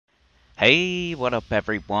Hey, what up,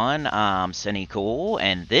 everyone? I'm Sinnycool,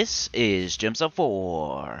 and this is Gems of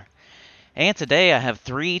War. And today I have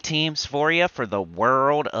three teams for you for the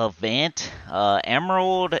World event.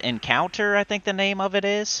 Emerald Encounter, I think the name of it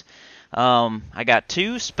is. I got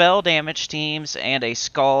two spell damage teams and a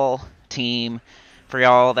skull team for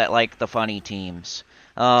y'all that like the funny teams.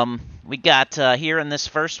 We got here in this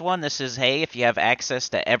first one, this is, hey, if you have access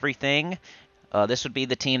to everything, this would be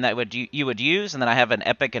the team that you would use, and then I have an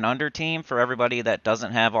epic and under team for everybody that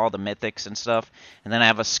doesn't have all the mythics and stuff, and then I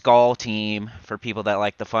have a skull team for people that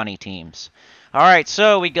like the funny teams. All right,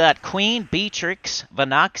 so we got Queen Beatrix,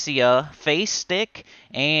 Vanaxia, Face Stick,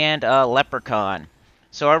 and Leprechaun.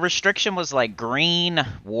 So our restriction was like green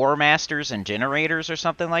War Masters and generators or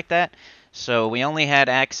something like that. So we only had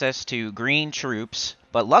access to green troops,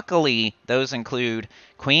 but luckily those include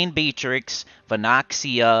Queen Beatrix,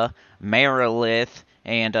 Vanaxia, Merilith,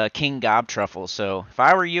 and King Gobtruffle. So if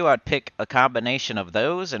I were you, I'd pick a combination of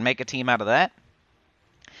those and make a team out of that.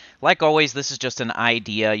 Like always, this is just an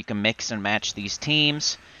idea. You can mix and match these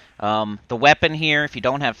teams. The weapon here, if you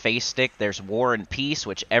don't have Face Stick, there's War and Peace,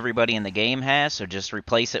 which everybody in the game has, so just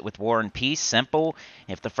replace it with War and Peace. Simple.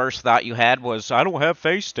 If the first thought you had was, I don't have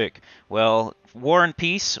Face Stick, well, War and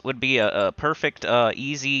Peace would be a perfect,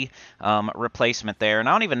 easy replacement there. And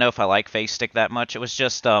I don't even know if I like Face Stick that much. It was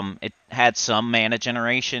just, it had some mana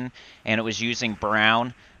generation, and it was using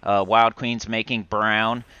brown. Wild Queen's making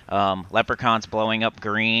brown. Leprechaun's blowing up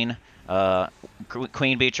green.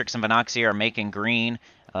 Queen Beatrix and Vanaxia are making green.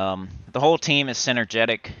 The whole team is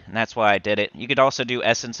synergetic, and that's why I did it. You could also do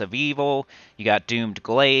Essence of Evil. You got Doomed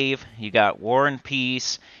Glaive. You got War and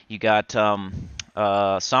Peace. You got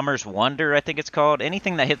Summer's Wonder, I think it's called.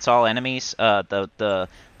 Anything that hits all enemies. The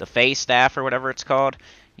Phase Staff or whatever it's called.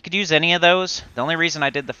 You could use any of those. The only reason I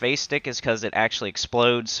did the Face Stick is because it actually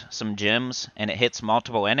explodes some gems and it hits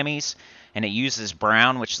multiple enemies. And it uses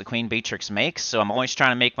brown, which the Queen Beatrix makes. So I'm always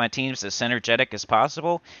trying to make my teams as synergetic as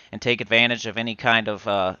possible and take advantage of any kind of,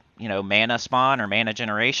 mana spawn or mana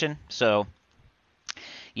generation. So,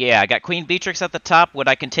 yeah, I got Queen Beatrix at the top. Would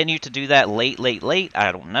I continue to do that late?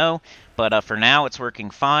 I don't know. But for now, it's working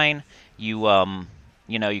fine. You have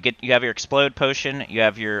your Explode potion. You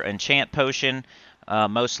have your Enchant potion,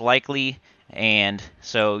 most likely. And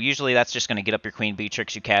so usually that's just going to get up your Queen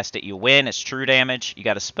Beatrix. You cast it, you win. It's true damage. You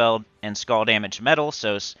got a spell and skull damage metal.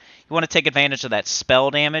 So you want to take advantage of that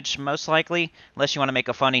spell damage, most likely. Unless you want to make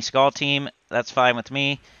a funny skull team, that's fine with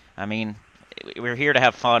me. I mean, we're here to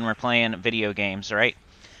have fun. We're playing video games, right?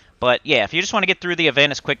 But yeah, if you just want to get through the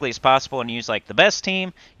event as quickly as possible and use like the best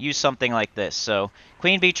team, use something like this. So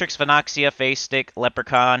Queen Beatrix, Vanaxia, Face Stick,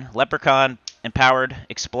 Leprechaun. Leprechaun, Empowered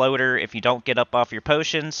Exploder if you don't get up off your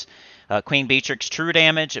potions. Queen Beatrix, true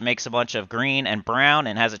damage. It makes a bunch of green and brown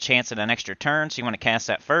and has a chance at an extra turn, so you want to cast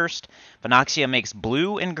that first. Vanaxia makes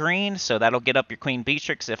blue and green, so that'll get up your Queen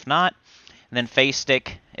Beatrix if not. And then Face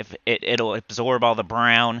Stick, if it'll absorb all the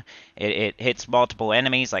brown. It hits multiple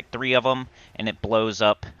enemies, like 3 of them, and it blows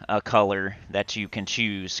up a color that you can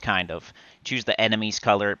choose, kind of. Choose the enemy's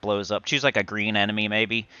color, it blows up. Choose like a green enemy,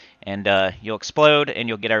 maybe, and you'll explode, and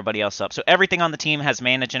you'll get everybody else up. So everything on the team has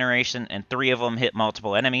mana generation, and 3 of them hit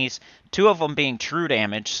multiple enemies, 2 of them being true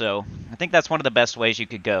damage, so I think that's one of the best ways you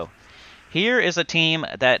could go. Here is a team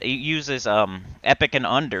that uses Epic and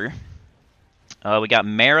Under. We got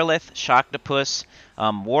Merilith, Shocktopus,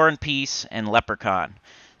 War and Peace, and Leprechaun.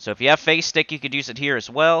 So if you have Face Stick, you could use it here as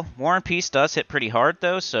well. War and Peace does hit pretty hard,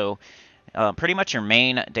 though, so pretty much your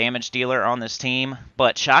main damage dealer on this team.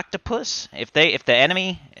 But Shocktopus,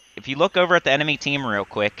 if you look over at the enemy team real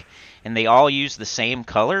quick, and they all use the same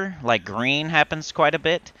color, like green happens quite a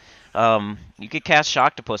bit, you could cast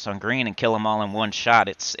Shocktopus on green and kill them all in one shot.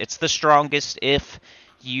 It's the strongest if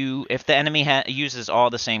the enemy uses all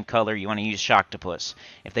the same color, you want to use Shocktopus.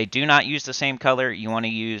 If they do not use the same color, you want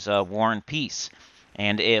to use War and Peace.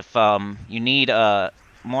 And if you need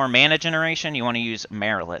more mana generation, you want to use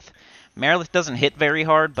Merilith. Merilith doesn't hit very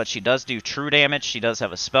hard, but she does do true damage. She does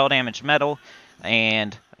have a spell damage metal,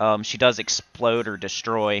 and she does explode or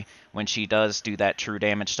destroy when she does do that true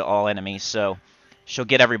damage to all enemies. So she'll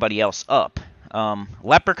get everybody else up.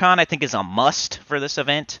 Leprechaun, I think, is a must for this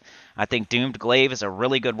event. I think Doomed Glaive is a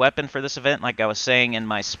really good weapon for this event, like I was saying in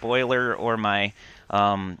my spoiler or my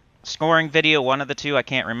scoring video, one of the two, I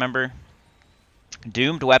can't remember.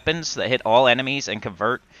 Doomed weapons that hit all enemies and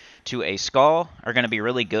convert to a skull are going to be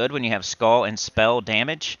really good when you have skull and spell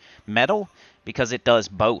damage metal, because it does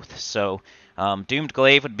both. So Doomed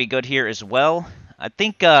Glaive would be good here as well. I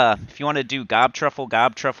think if you want to do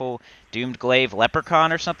Gobtruffle, Doomed Glaive,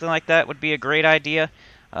 Leprechaun or something like that would be a great idea.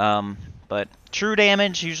 But true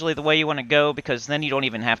damage, usually the way you want to go, because then you don't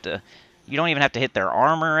even have to hit their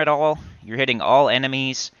armor at all. You're hitting all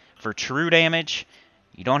enemies for true damage.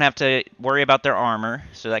 You don't have to worry about their armor,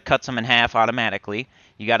 so that cuts them in half automatically.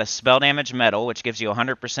 You got a spell damage medal, which gives you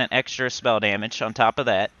 100% extra spell damage on top of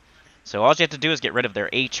that. So all you have to do is get rid of their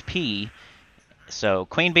HP. So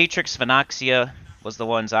Queen Beatrix, Phenoxia was the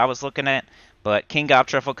ones I was looking at, but King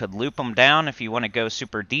Gobtruffle could loop them down if you want to go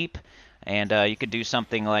super deep. And you could do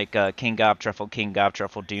something like King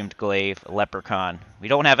Gobtruffle, Doomed Glaive, Leprechaun. We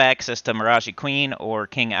don't have access to Mirage Queen or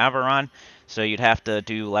King Averon, so you'd have to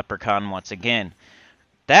do Leprechaun once again.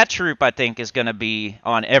 That troop, I think, is going to be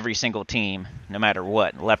on every single team, no matter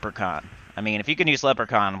what, Leprechaun. I mean, if you can use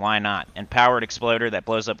Leprechaun, why not? And Powered Exploder that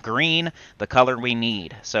blows up green, the color we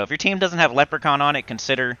need. So if your team doesn't have Leprechaun on it,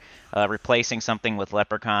 consider replacing something with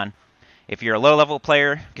Leprechaun. If you're a low-level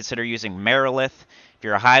player, consider using Marilith. If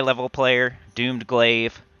you're a high-level player, Doomed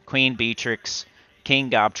Glaive, Queen Beatrix, King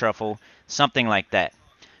Gobtruffle, something like that.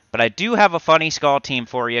 But I do have a funny skull team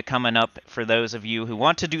for you coming up for those of you who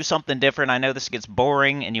want to do something different. I know this gets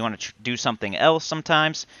boring and you want to do something else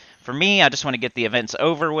sometimes. For me, I just want to get the events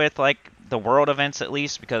over with, like the world events at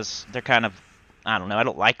least, because they're kind of, I don't know, I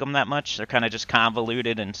don't like them that much. They're kind of just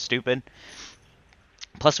convoluted and stupid.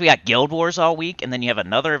 Plus, we got Guild Wars all week, and then you have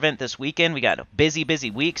another event this weekend. We got a busy, busy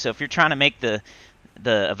week, so if you're trying to make the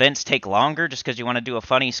events take longer just because you want to do a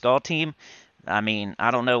funny skull team, I mean,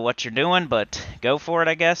 I don't know what you're doing, but go for it,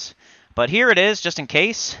 I guess. But here it is, just in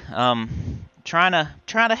case. Trying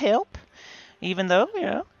to help, even though,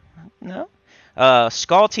 you know,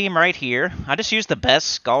 skull team right here. I just used the best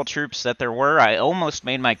skull troops that there were. I almost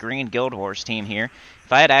made my green Guild Wars team here.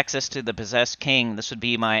 If I had access to the Possessed King, this would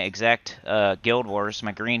be my exact Guild Wars,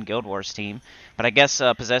 my green Guild Wars team. But I guess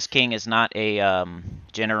Possessed King is not a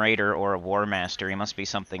generator or a War Master. He must be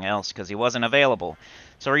something else because he wasn't available.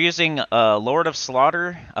 So we're using Lord of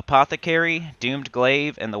Slaughter, Apothecary, Doomed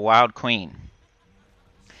Glaive, and the Wild Queen.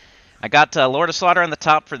 I got Lord of Slaughter on the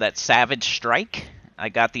top for that Savage Strike. I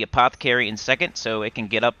got the Apothecary in second so it can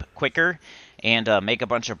get up quicker and make a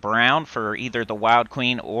bunch of brown for either the Wild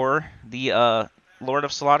Queen or the Lord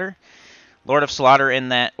of Slaughter. Lord of Slaughter in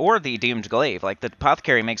that, or the Doomed Glaive. Like, the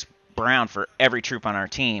Apothecary makes brown for every troop on our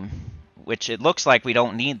team, which it looks like we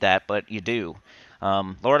don't need that, but you do.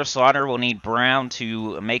 Lord of Slaughter will need brown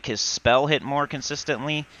to make his spell hit more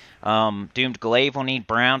consistently. Doomed Glaive will need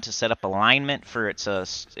brown to set up alignment for its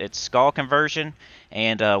skull conversion,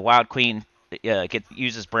 and Wild Queen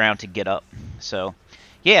uses brown to get up. So,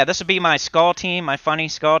 yeah, this would be my skull team, my funny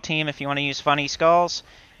skull team if you want to use funny skulls.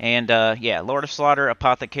 And, yeah, Lord of Slaughter,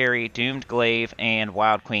 Apothecary, Doomed Glaive, and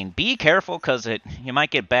Wild Queen. Be careful, because you might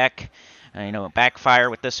get backfire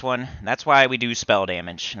with this one. That's why we do spell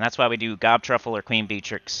damage. And that's why we do Gobtruffle or Queen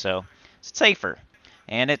Beatrix. So, it's safer.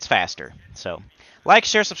 And it's faster. So, like,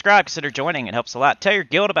 share, subscribe, consider joining. It helps a lot. Tell your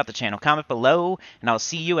guild about the channel. Comment below. And I'll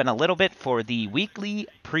see you in a little bit for the weekly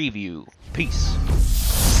preview. Peace.